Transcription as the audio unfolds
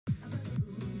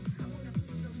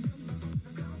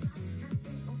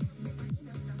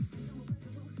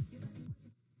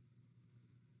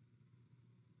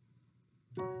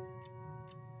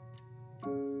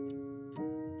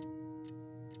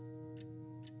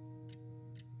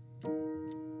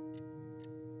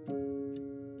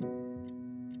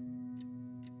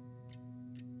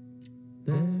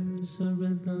There's a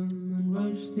rhythm and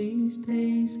rush these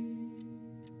days,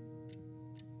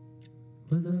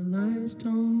 where the lights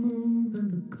don't move and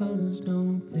the colors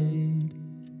don't fade.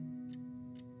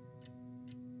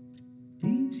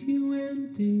 Leaves you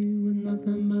empty with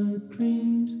nothing but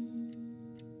dreams,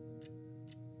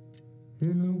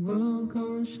 in a world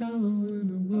gone shallow,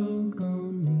 in a world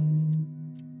gone mean.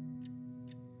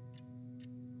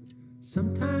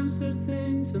 Sometimes there's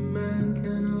things a man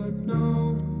cannot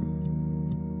know.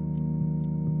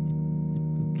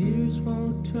 The gears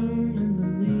won't turn and the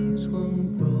leaves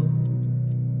won't grow.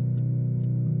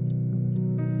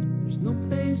 There's no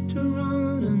place to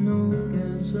run and no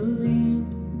gasoline.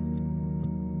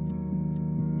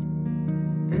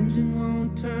 Engine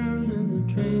won't turn and the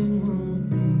train won't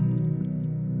leave.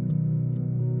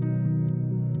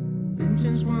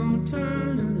 Engines won't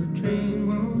turn and the train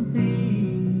won't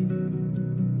leave.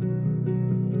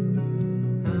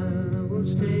 I will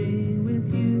stay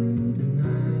with you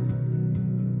tonight,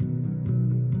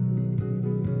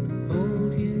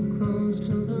 hold you close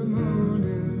till the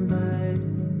morning light.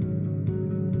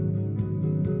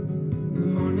 In the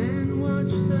morning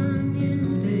watch the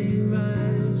new day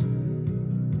rise.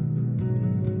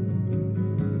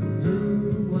 I'll do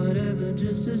whatever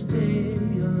just to stay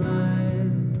alive.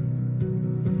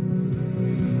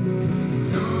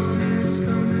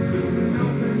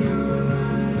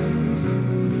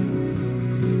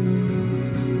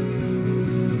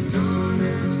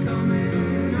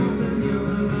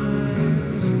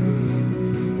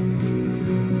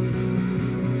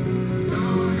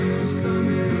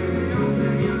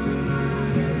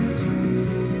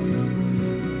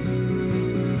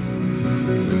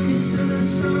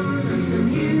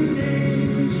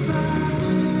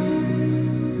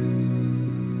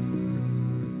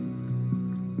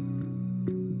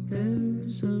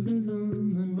 There's a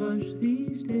rhythm and rush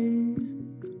these days,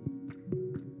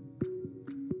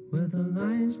 where the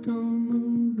lights don't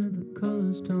move and the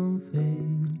colors don't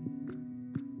fade.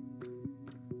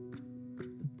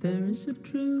 But there is a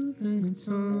truth and it's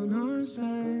on our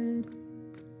side.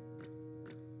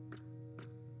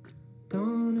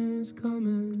 Dawn is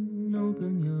coming.